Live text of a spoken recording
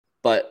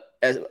But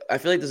I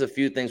feel like there's a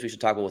few things we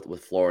should talk about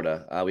with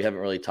Florida. We haven't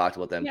really talked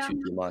about them Yeah.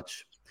 too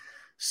much.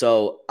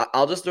 So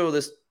I'll just throw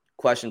this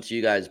question to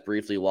you guys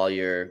briefly while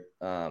you're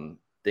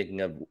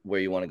thinking of where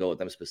you want to go with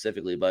them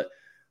specifically. But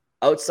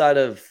outside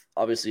of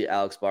obviously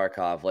Alex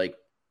Barkov,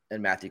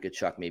 and Matthew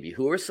Tkachuk, maybe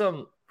who are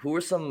some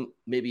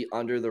maybe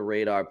under the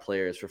radar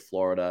players for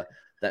Florida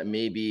that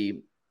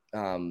maybe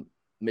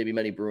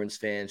many Bruins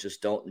fans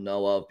just don't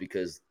know of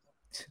because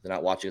they're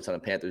not watching a ton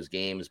of Panthers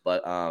games,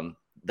 but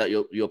that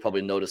you'll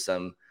probably notice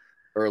them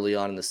early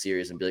on in the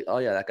series and be like, oh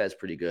yeah, that guy's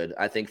pretty good.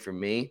 I think for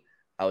me,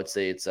 I would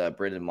say it's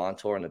Brandon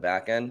Montour in the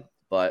back end,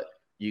 but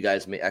you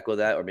guys may echo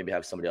that or maybe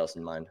have somebody else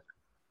in mind.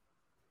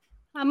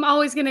 I'm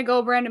always going to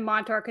go Brandon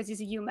Montour because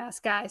he's a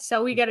UMass guy.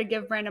 So we got to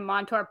give Brandon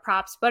Montour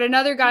props. But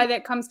another guy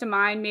that comes to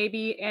mind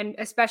maybe, and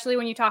especially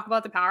when you talk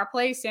about the power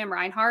play, Sam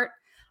Reinhart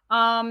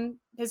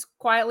has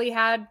quietly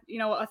had,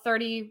 a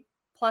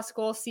 30-plus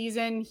goal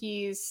season.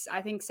 He's,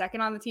 I think,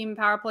 second on the team in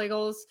power play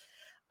goals.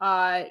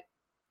 Let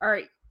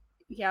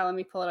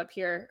me pull it up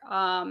here.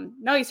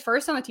 No, he's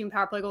first on the team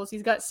power play goals.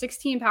 He's got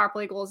 16 power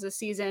play goals this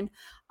season.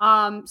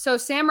 So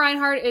Sam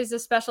Reinhart is a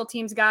special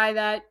teams guy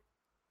that,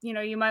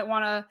 you might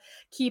want to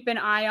keep an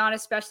eye on,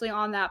 especially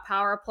on that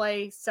power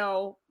play.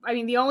 So, I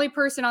mean, the only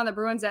person on the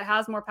Bruins that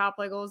has more power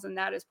play goals than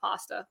that is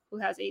Pasta, who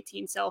has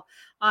 18. So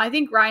I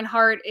think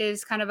Reinhart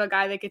is kind of a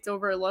guy that gets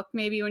overlooked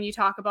maybe when you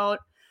talk about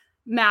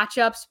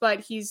matchups,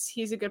 but he's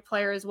a good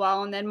player as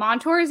well. And then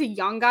Montour is a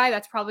young guy.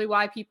 That's probably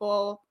why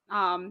people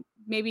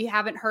maybe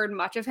haven't heard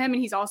much of him.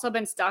 And he's also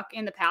been stuck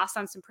in the past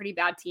on some pretty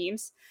bad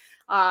teams.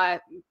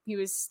 He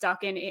was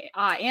stuck in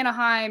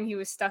Anaheim. He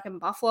was stuck in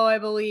Buffalo, I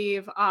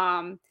believe.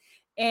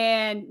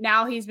 And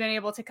now he's been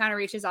able to kind of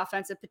reach his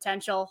offensive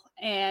potential,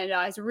 and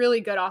he's a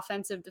really good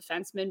offensive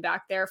defenseman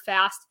back there,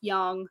 fast,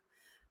 young.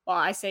 Well,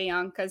 I say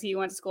young because he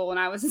went to school when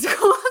I was in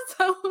school.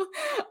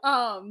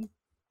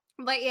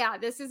 But yeah,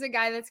 this is a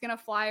guy that's going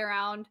to fly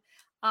around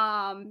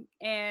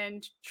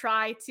and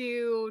try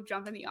to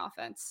jump in the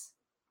offense.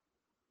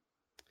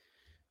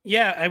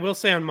 Yeah, I will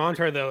say on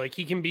Montour, though,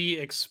 he can be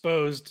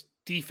exposed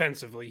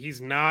defensively. He's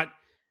not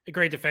a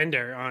great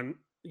defender on,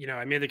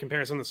 I made the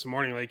comparison this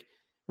morning,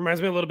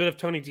 reminds me a little bit of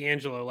Tony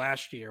DeAngelo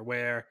last year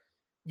where,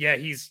 yeah,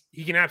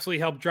 he can absolutely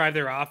help drive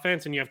their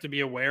offense and you have to be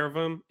aware of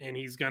him and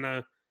he's going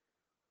to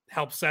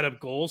help set up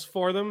goals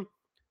for them.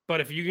 But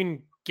if you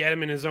can get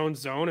him in his own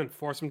zone and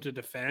force him to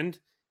defend,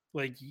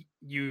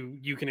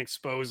 you can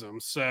expose him.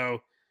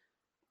 So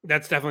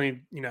that's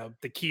definitely,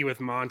 the key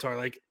with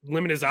Montour,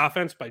 limit his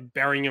offense by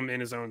burying him in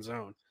his own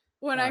zone.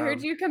 When I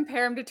heard you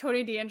compare him to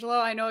Tony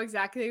DeAngelo, I know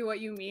exactly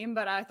what you mean,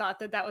 but I thought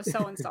that was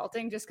so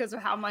insulting just because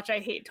of how much I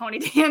hate Tony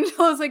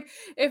DeAngelo. It's like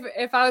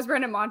if I was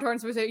Brandon Montour and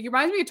someone said, he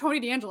reminds me of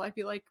Tony DeAngelo, I'd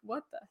be like,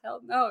 what the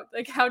hell? No,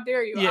 how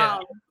dare you? Yeah.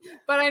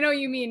 But I know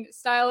you mean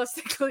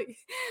stylistically.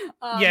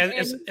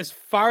 As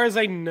far as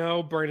I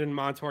know, Brandon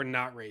Montour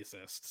not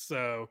racist,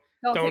 so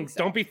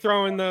don't be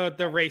throwing the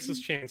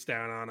racist chance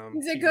down on him.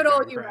 He's a good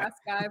old US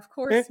guy, of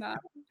course not.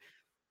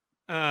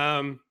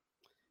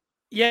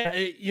 Yeah,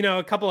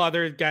 a couple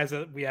other guys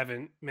that we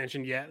haven't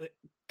mentioned yet.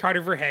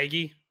 Carter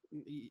Verhaeghe,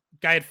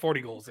 guy had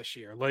 40 goals this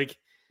year.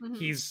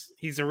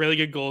 He's a really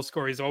good goal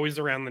scorer. He's always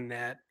around the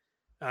net.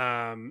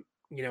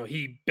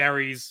 He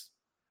buries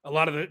a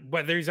lot of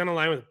whether he's on a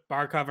line with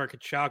Barkov or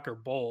Tkachuk or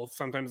both.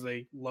 Sometimes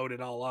they load it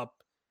all up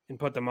and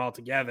put them all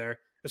together,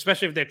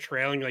 especially if they're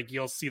trailing.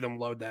 You'll see them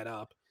load that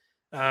up.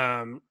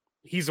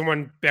 He's the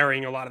one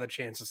burying a lot of the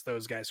chances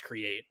those guys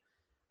create.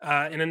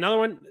 And another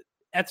one,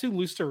 Eetu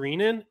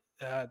Luostarinen.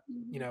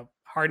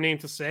 Hard name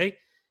to say,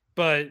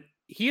 but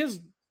he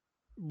has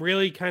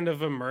really kind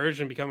of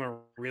emerged and become a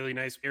really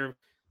nice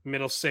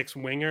middle six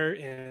winger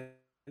and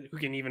who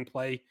can even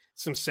play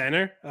some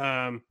center.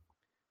 I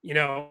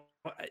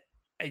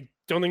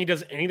don't think he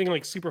does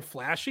anything super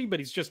flashy, but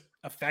he's just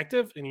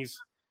effective and he's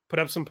put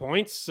up some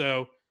points.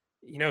 So,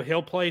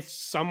 he'll play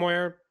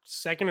somewhere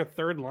second or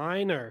third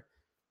line or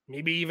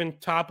maybe even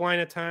top line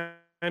at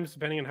times,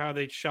 depending on how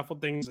they shuffle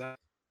things up.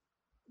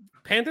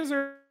 Panthers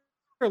are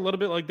a little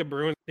bit like the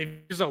Bruins. They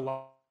use a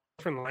lot of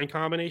different line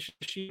combination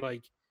sheet.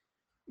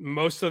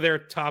 Most of their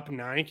top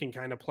 9 can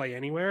kind of play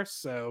anywhere.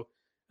 So,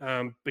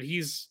 but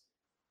he's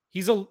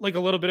a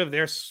little bit of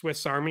their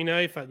Swiss Army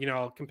knife.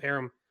 I'll compare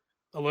him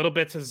a little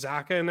bit to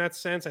Zacha in that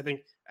sense. I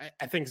think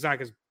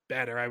Zacha's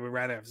better. I would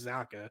rather have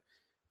Zacha,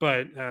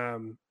 but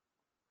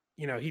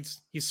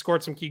he's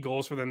scored some key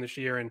goals for them this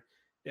year, and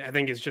I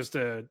think is just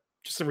a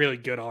really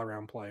good all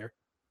around player.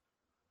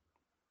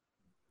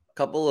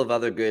 Couple of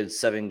other good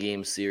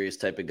 7-game series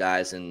type of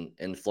guys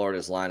in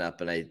Florida's lineup,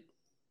 and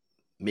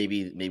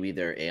maybe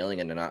they're ailing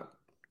and they're not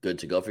good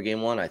to go for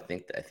game 1. I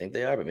think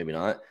they are, but maybe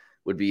not.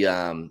 Would be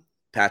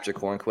Patrick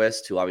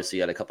Hornquist, who obviously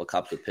had a couple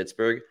cups with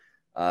Pittsburgh.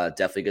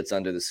 Definitely gets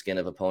under the skin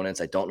of opponents.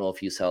 I don't know if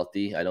he's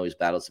healthy. I know he's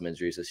battled some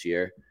injuries this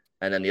year.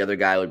 And then the other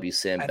guy would be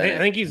Sam Bennett. I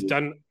think he's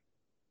done.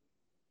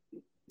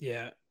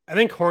 Yeah, I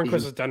think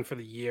Hornquist is done for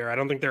the year. I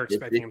don't think they're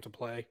expecting him to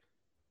play.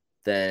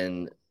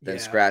 Then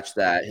scratch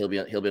that. He'll be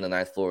on the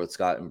 9th floor with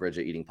Scott and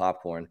Bridget eating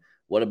popcorn.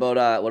 What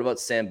about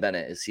Sam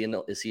Bennett? Is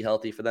he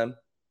healthy for them?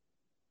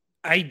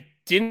 I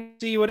didn't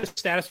see what his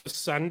status was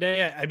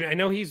Sunday. I mean, I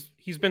know he's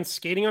been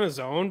skating on his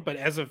own, but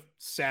as of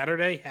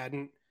Saturday,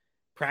 hadn't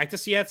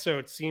practiced yet. So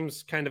it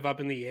seems kind of up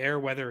in the air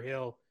whether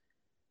he'll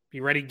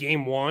be ready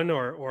game one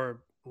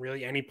or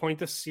really any point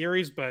this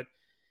series. But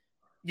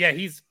yeah,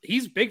 he's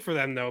big for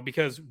them though,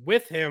 because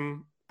with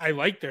him, I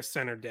like their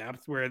center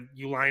depth where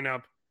you line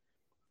up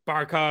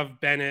Barkov,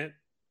 Bennett,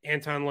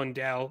 Anton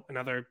Lundell,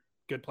 another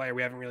good player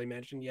we haven't really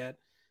mentioned yet.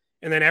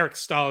 And then Eric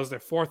Stahl is their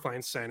fourth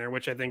line center,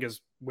 which I think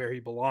is where he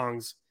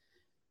belongs.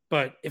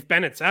 But if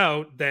Bennett's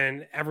out,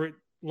 then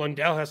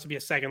Lundell has to be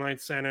a second line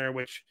center,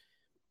 which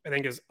I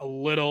think is a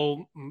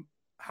little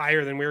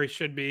higher than where he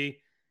should be.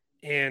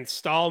 And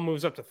Stahl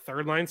moves up to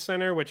third line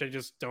center, which I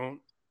just don't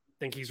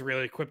think he's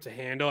really equipped to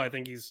handle. I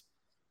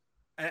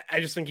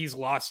just think he's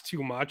lost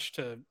too much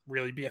to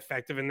really be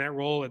effective in that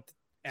role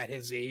at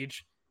his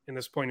age in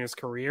this point in his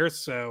career.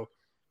 So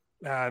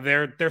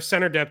their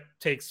center depth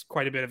takes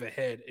quite a bit of a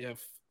hit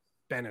if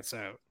Bennett's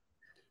out.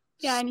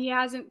 Yeah, and he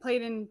hasn't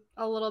played in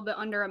a little bit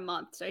under a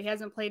month. So he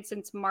hasn't played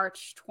since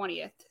March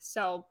 20th.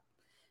 So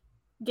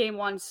game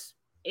one's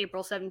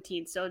April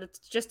 17th. So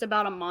it's just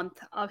about a month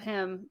of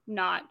him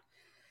not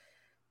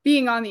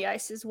being on the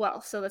ice as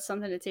well. So that's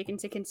something to take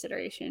into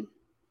consideration.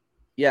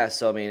 Yeah,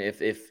 so I mean,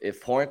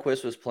 if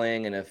Hornquist was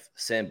playing and if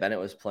Sam Bennett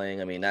was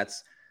playing, I mean,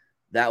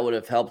 that would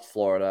have helped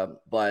Florida.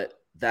 But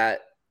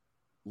that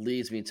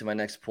leads me to my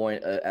next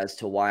point as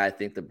to why I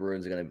think the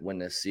Bruins are going to win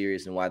this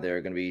series and why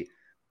they're going to be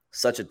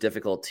such a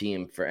difficult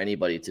team for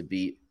anybody to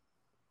beat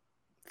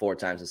 4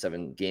 times in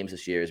 7 games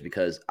this year, is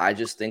because I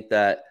just think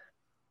that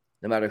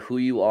no matter who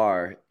you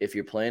are, if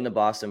you're playing the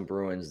Boston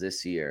Bruins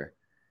this year,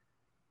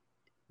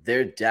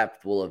 their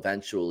depth will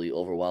eventually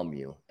overwhelm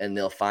you and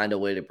they'll find a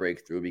way to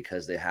break through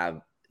because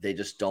they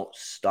just don't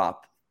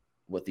stop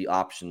with the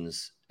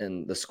options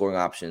and the scoring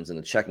options and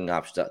the checking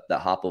options that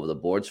hop over the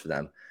boards for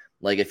them.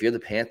 Like if you're the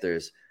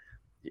Panthers,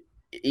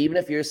 even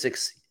if you're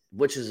 6,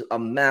 which is a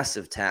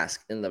massive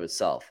task in and of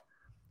itself,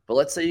 but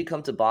let's say you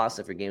come to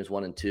Boston for games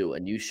 1 and 2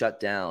 and you shut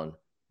down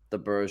the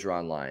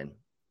Bergeron line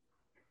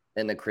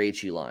and the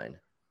Krejci line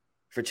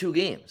for 2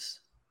 games.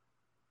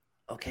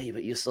 Okay,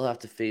 but you still have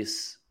to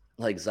face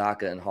like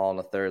Zaka and Hall on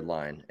the third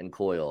line and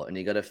Coyle, and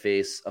you got to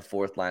face a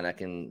fourth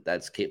line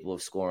that's capable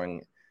of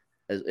scoring.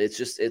 And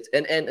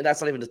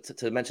that's not even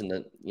to mention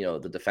the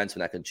defenseman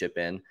that can chip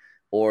in,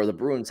 or the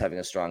Bruins having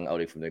a strong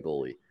outing from their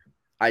goalie.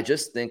 I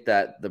just think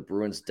that the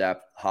Bruins'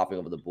 depth hopping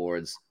over the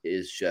boards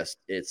is just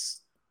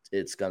it's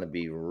going to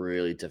be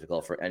really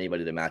difficult for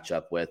anybody to match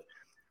up with,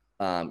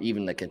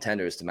 even the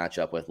contenders to match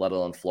up with, let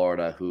alone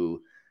Florida,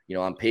 who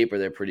on paper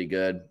they're pretty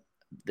good.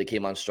 They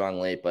came on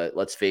strong late, but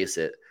let's face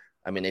it.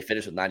 I mean, they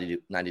finished with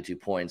 92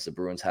 points. The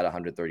Bruins had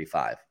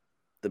 135.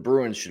 The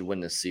Bruins should win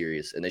this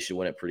series, and they should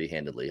win it pretty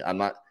handedly. I'm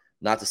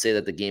not to say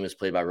that the game is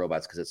played by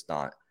robots, because it's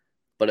not.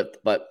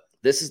 But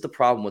this is the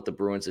problem with the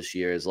Bruins this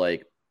year is,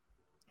 like,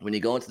 when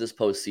you go into this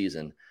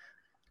postseason,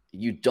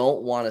 you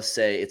don't want to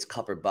say it's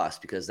cup or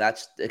bust, because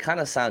it kind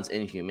of sounds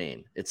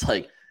inhumane. It's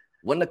like,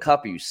 win the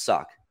cup or you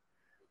suck.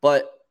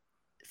 But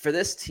for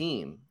this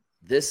team,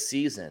 this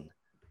season,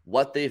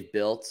 what they've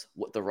built,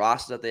 what the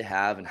roster that they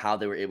have, and how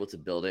they were able to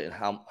build it, and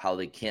how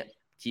they can't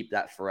keep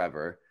that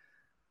forever.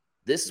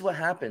 This is what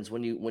happens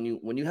when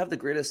you have the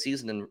greatest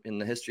season in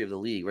the history of the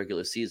league,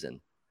 regular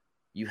season.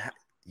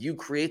 You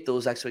create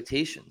those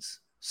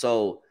expectations.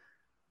 So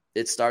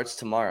it starts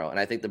tomorrow, and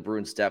I think the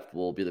Bruins' depth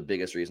will be the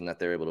biggest reason that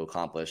they're able to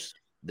accomplish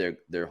their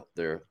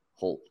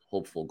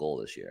hopeful goal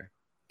this year.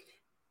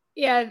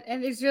 Yeah,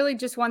 and there's really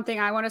just one thing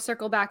I want to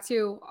circle back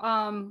to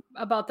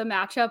about the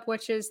matchup,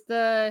 which is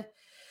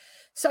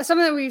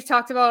something that we've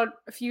talked about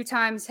a few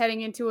times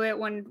heading into it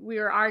when we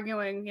were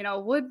arguing,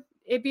 would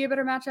it be a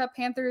better matchup?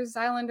 Panthers,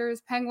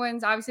 Islanders,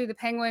 Penguins. Obviously the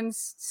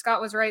Penguins,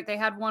 Scott was right. They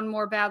had one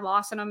more bad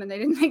loss in them and they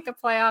didn't make the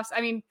playoffs.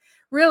 I mean,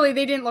 really,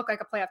 they didn't look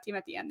like a playoff team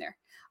at the end there.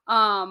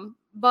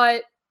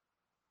 But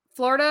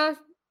Florida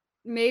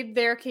made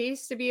their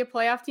case to be a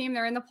playoff team.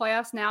 They're in the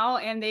playoffs now,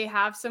 and they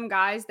have some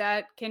guys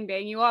that can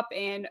bang you up,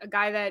 and a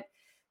guy that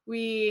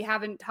we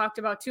haven't talked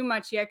about too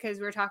much yet, because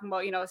we were talking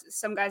about,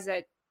 some guys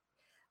that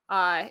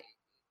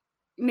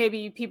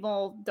maybe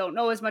people don't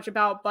know as much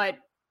about, but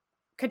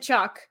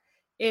Tkachuk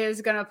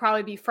is going to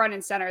probably be front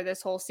and center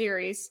this whole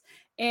series.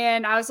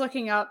 And I was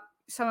looking up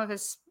some of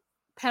his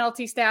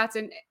penalty stats,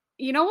 and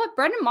you know what?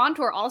 Brendan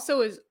Montour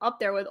also is up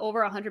there with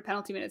over 100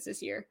 penalty minutes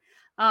this year.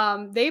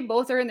 They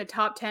both are in the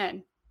top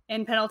 10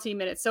 in penalty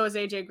minutes. So is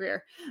AJ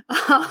Greer.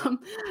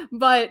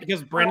 But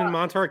because Brendan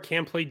Montour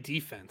can't play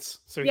defense.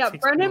 So yeah,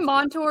 Brendan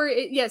Montour.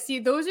 See,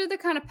 those are the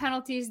kind of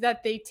penalties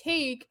that they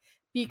take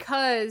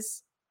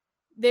because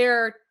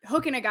they're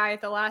hooking a guy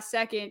at the last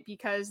second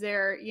because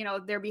they're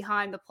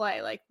behind the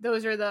play. Like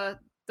those are the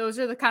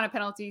kind of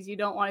penalties you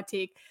don't want to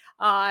take.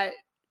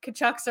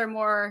 Tkachuk's are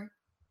more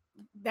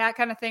that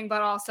kind of thing,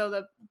 but also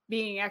the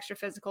being extra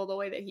physical the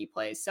way that he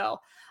plays. So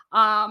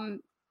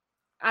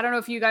I don't know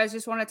if you guys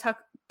just want to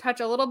touch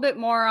a little bit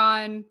more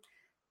on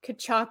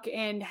Tkachuk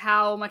and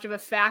how much of a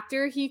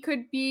factor he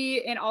could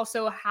be, and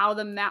also how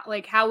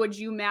how would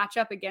you match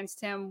up against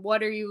him?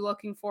 What are you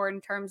looking for in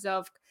terms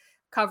of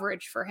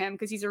coverage for him?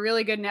 Because he's a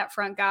really good net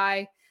front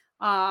guy.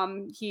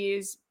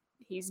 He's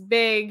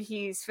big,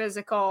 he's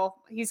physical.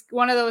 He's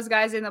one of those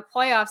guys in the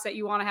playoffs that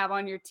you want to have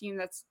on your team.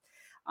 That's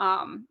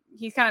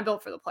he's kind of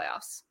built for the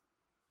playoffs.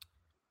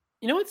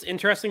 You know what's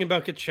interesting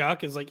about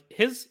Tkachuk is like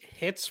his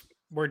hits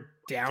were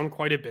down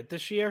quite a bit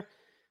this year.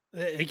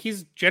 Like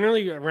he's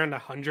generally around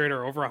 100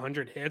 or over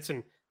 100 hits,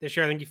 and this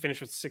year I think he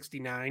finished with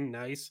 69.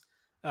 Nice,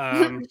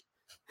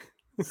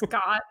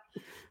 Scott.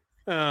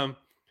 But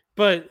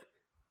but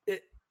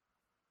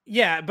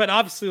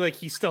obviously, like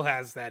he still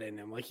has that in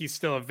him. Like he's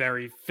still a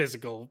very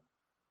physical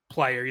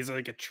player. He's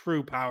like a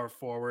true power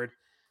forward.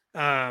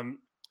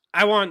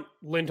 I want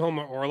Lindholm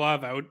or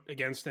Orlov out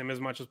against him as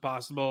much as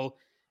possible.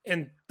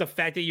 And the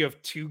fact that you have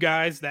two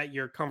guys that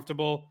you're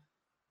comfortable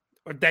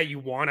or that you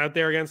want out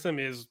there against him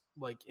is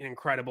like an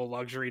incredible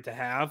luxury to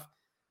have.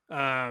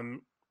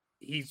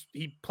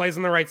 He plays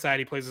on the right side.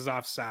 He plays his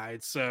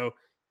offside. So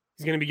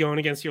he's going to be going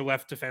against your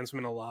left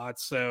defenseman a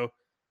lot. So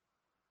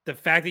the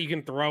fact that you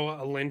can throw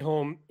a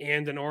Lindholm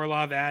and an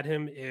Orlov at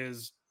him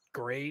is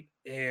great.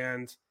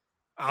 And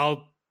I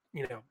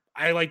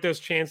like those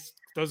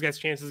guys'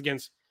 chances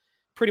against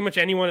pretty much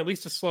anyone, at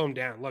least to slow him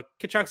down. Look,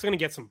 Tkachuk's going to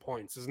get some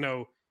points. There's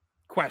no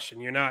question.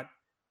 You're not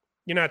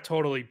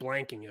totally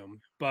blanking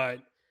him, but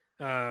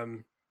I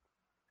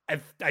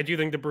do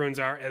think the Bruins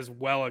are as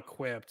well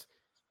equipped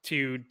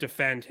to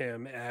defend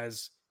him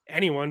as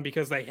anyone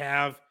because they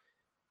have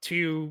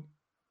two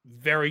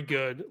very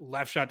good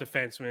left shot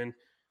defensemen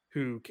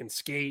who can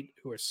skate,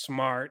 who are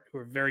smart, who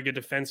are very good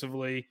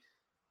defensively,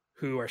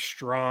 who are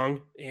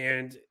strong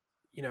and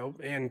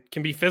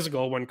can be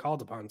physical when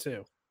called upon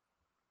too.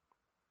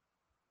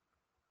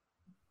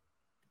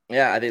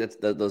 Yeah, I think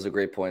those are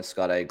great points,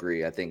 Scott. I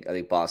agree. I think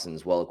Boston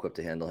is well equipped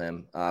to handle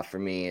him. For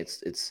me,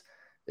 it's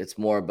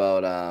more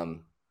about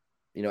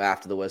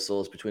after the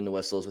whistles, between the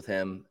whistles with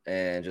him,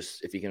 and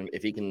just if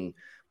he can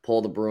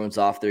pull the Bruins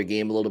off their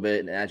game a little bit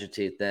and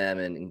agitate them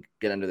and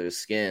get under their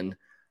skin,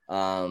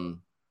 I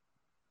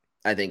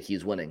think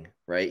he's winning.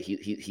 Right?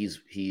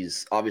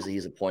 He's obviously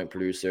he's a point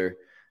producer.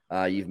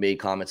 You've made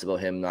comments about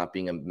him not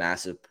being a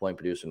massive point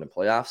producer in the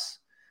playoffs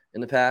in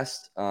the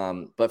past.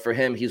 But for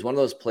him, he's one of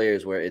those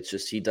players where it's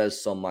just he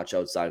does so much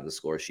outside of the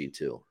score sheet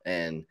too,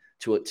 and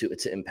to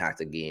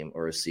impact a game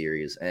or a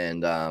series.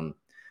 And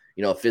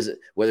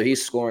whether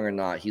he's scoring or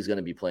not, he's going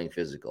to be playing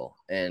physical,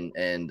 and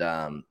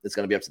it's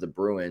going to be up to the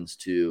Bruins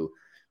to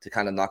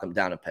kind of knock him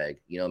down a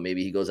peg.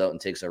 Maybe he goes out and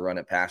takes a run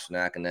at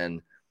Pasternak, and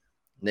then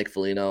Nick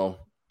Foligno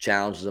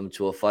challenges him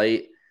to a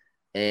fight,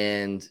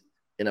 and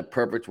in a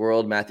perfect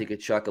world, Matthew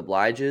Tkachuk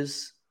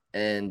obliges,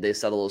 and they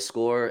settle a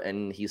score,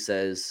 and he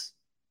says,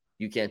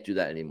 "You can't do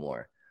that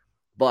anymore."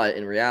 But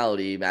in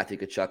reality, Matthew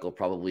Tkachuk will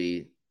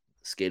probably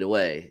skate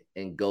away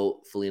and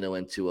go Foligno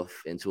into a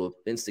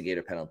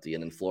instigator penalty,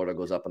 and then Florida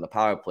goes up on the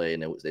power play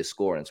and they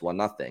score, and it's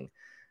 1-0.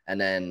 And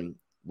then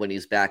when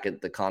he's back at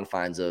the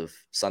confines of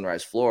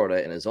Sunrise,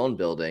 Florida, in his own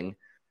building,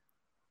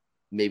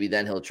 maybe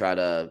then he'll try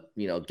to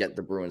get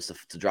the Bruins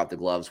to drop the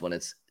gloves when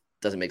it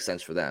doesn't make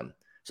sense for them.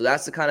 So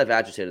that's the kind of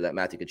agitator that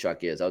Matthew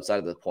Tkachuk is outside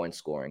of the point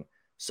scoring.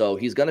 So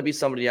he's going to be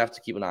somebody you have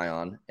to keep an eye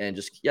on, and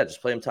just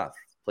play him tough.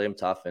 Play him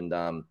tough,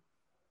 but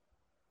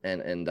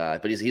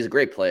he's a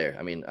great player.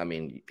 I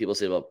mean, people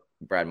say about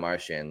Brad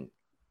Marchand,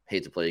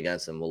 hate to play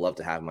against him. We'll love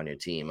to have him on your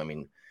team. I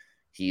mean,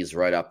 he's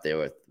right up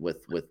there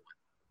with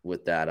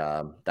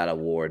that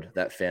award,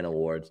 that fan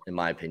award. In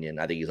my opinion,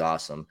 I think he's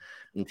awesome.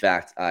 In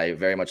fact, I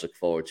very much look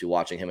forward to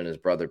watching him and his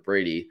brother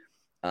Brady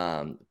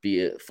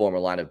be a former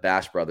line of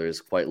Bash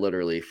Brothers, quite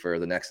literally, for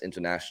the next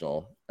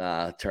international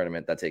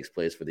tournament that takes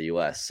place for the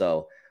U.S.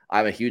 So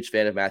I'm a huge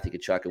fan of Matthew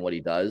Tkachuk and what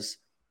he does.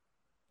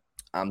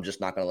 I'm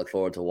just not going to look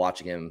forward to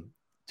watching him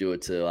do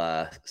it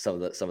to some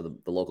of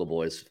the local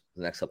boys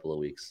the next couple of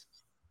weeks.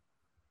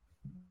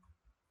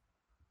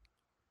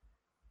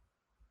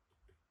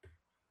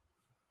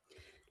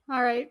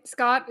 All right,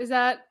 Scott, was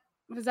that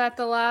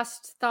the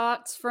last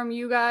thoughts from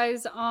you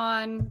guys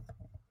on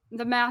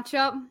the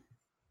matchup?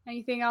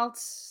 Anything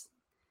else?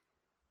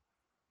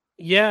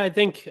 Yeah, I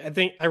think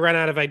I ran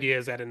out of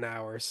ideas at an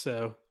hour.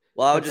 So,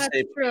 well, I would just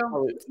say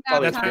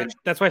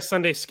that's why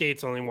Sunday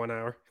skate's only 1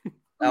 hour.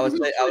 I would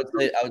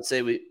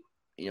say we,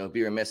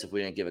 be remiss if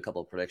we didn't give a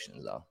couple of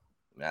predictions though.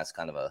 I mean, that's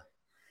kind of a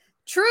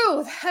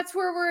true. That's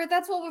what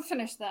we'll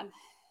finish then.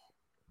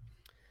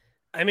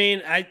 I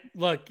mean, I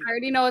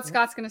already know what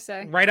Scott's going to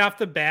say. Right off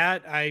the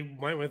bat, I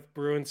went with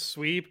Bruins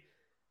sweep.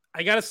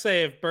 I got to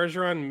say, if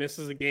Bergeron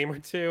misses a game or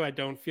two, I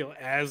don't feel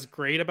as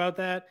great about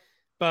that.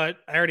 But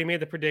I already made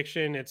the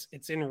prediction. It's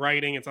in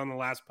writing. It's on the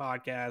last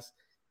podcast.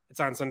 It's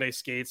on Sunday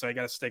skate, so I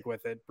got to stick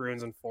with it.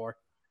 Bruins in 4.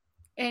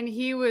 And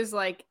he was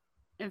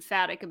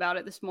emphatic about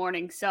it this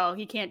morning, so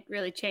he can't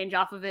really change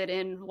off of it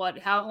in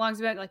how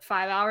long's it been?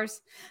 5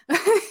 hours?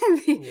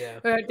 Yeah.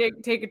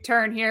 Take a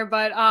turn here,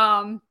 but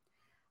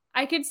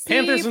I could see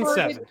Panthers in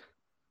 7.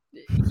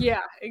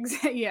 Yeah,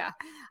 exactly. Yeah,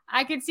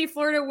 I could see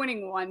Florida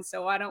winning 1.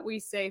 So why don't we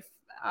say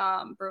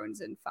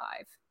Bruins in 5.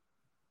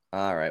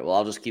 All right. Well,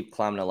 I'll just keep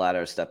climbing the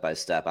ladder step by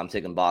step. I'm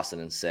taking Boston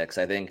in 6.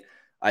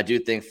 I do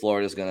think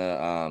Florida's going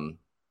to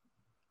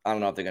I don't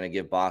know if they're going to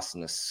give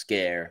Boston a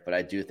scare, but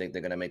I do think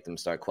they're going to make them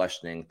start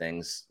questioning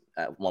things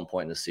at one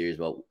point in the series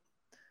about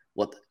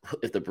what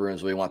if the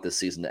Bruins really want this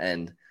season to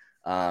end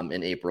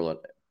in April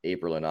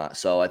or not.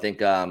 So I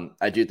think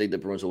I do think the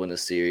Bruins will win the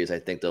series. I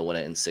think they'll win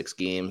it in 6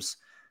 games.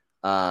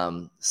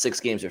 6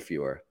 games or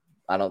fewer.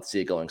 I don't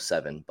see it going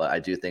 7, but I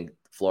do think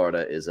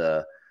Florida is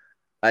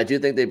I do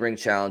think they bring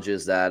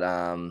challenges that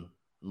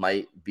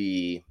might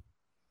be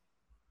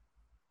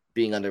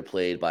being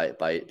underplayed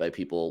by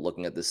people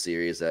looking at this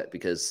series, that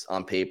because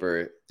on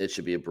paper it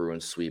should be a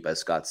Bruins sweep, as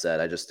Scott said.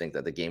 I just think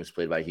that the game's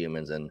played by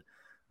humans, and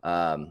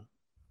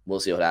we'll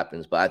see what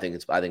happens. But I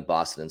think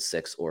Boston in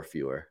 6 or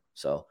fewer.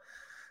 So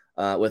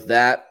with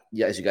that,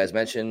 yeah, as you guys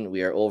mentioned,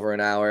 we are over an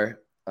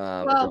hour.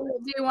 Well,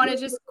 do you want to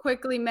just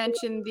quickly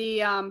mention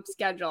the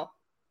schedule?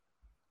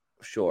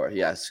 Sure.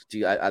 Yes. Do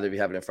you either of you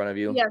have it in front of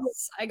you?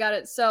 Yes, I got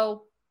it.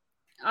 So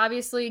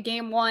obviously,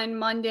 game 1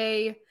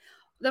 Monday.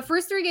 The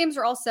first 3 games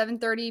are all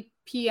 7:30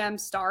 p.m.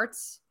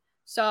 starts.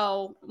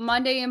 So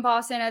Monday in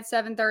Boston at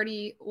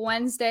 7:30,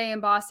 Wednesday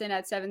in Boston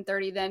at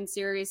 7:30. Then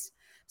series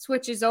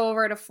switches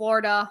over to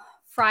Florida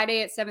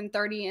Friday at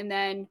 7:30, and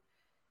then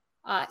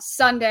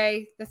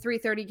Sunday the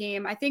 3:30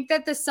 game. I think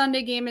that the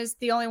Sunday game is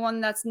the only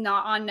one that's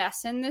not on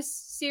Ness in this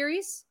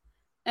series.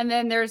 And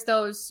then there's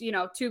those,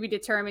 to be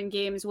determined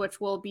games,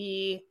 which will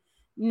be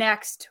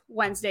next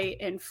Wednesday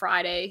and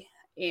Friday.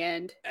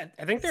 And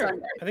I think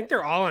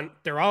they're all in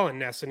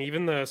Nesson,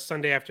 even the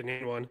Sunday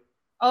afternoon one.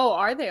 Oh,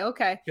 are they?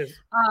 Okay.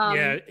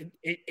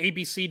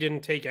 ABC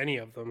didn't take any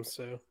of them.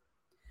 So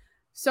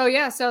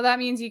that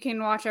means you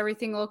can watch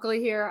everything locally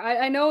here.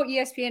 I know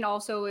ESPN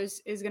also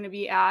is going to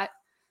be at,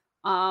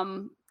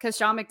 because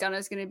Sean McDonough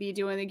is going to be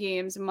doing the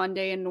games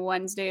Monday and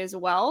Wednesday as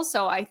well.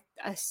 So I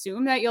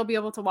assume that you'll be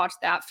able to watch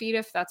that feed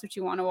if that's what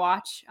you want to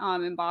watch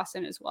in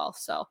Boston as well.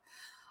 So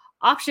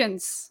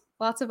options,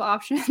 lots of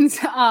options.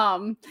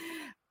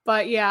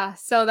 But yeah,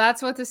 so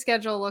that's what the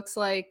schedule looks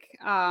like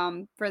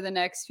for the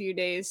next few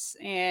days.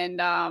 And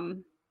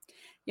I'm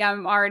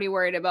already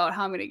worried about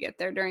how I'm going to get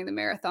there during the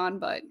marathon,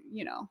 but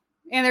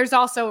and there's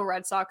also a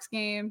Red Sox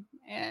game,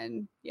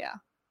 and yeah.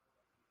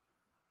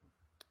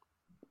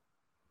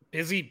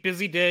 Busy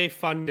day,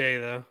 fun day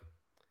though.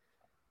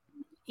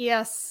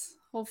 Yes,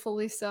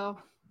 hopefully so.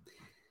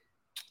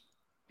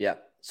 Yeah,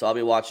 so I'll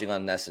be watching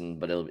on Nesson,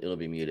 but it'll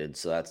be muted.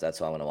 So that's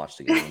why I'm gonna watch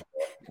the game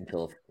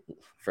until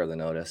further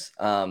notice.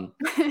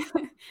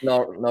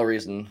 No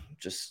reason,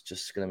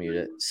 just gonna mute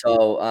it.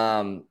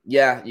 So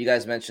you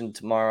guys mentioned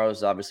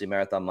tomorrow's obviously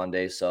Marathon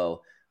Monday.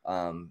 So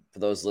for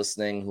those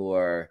listening who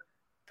are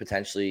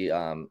potentially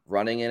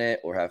running in it,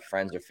 or have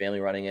friends or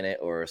family running in it,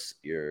 or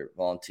you're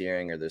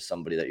volunteering, or there's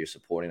somebody that you're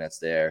supporting that's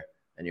there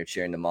and you're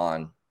cheering them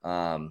on,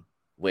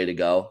 way to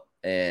go,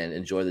 and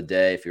enjoy the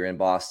day. If you're in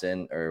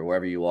Boston or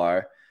wherever you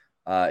are,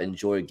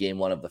 enjoy game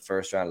 1 of the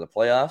first round of the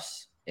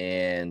playoffs.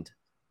 And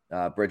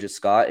Bridget,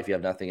 Scott, if you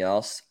have nothing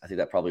else, I think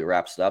that probably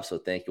wraps it up. So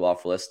thank you all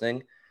for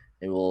listening,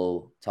 and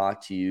we'll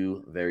talk to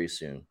you very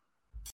soon.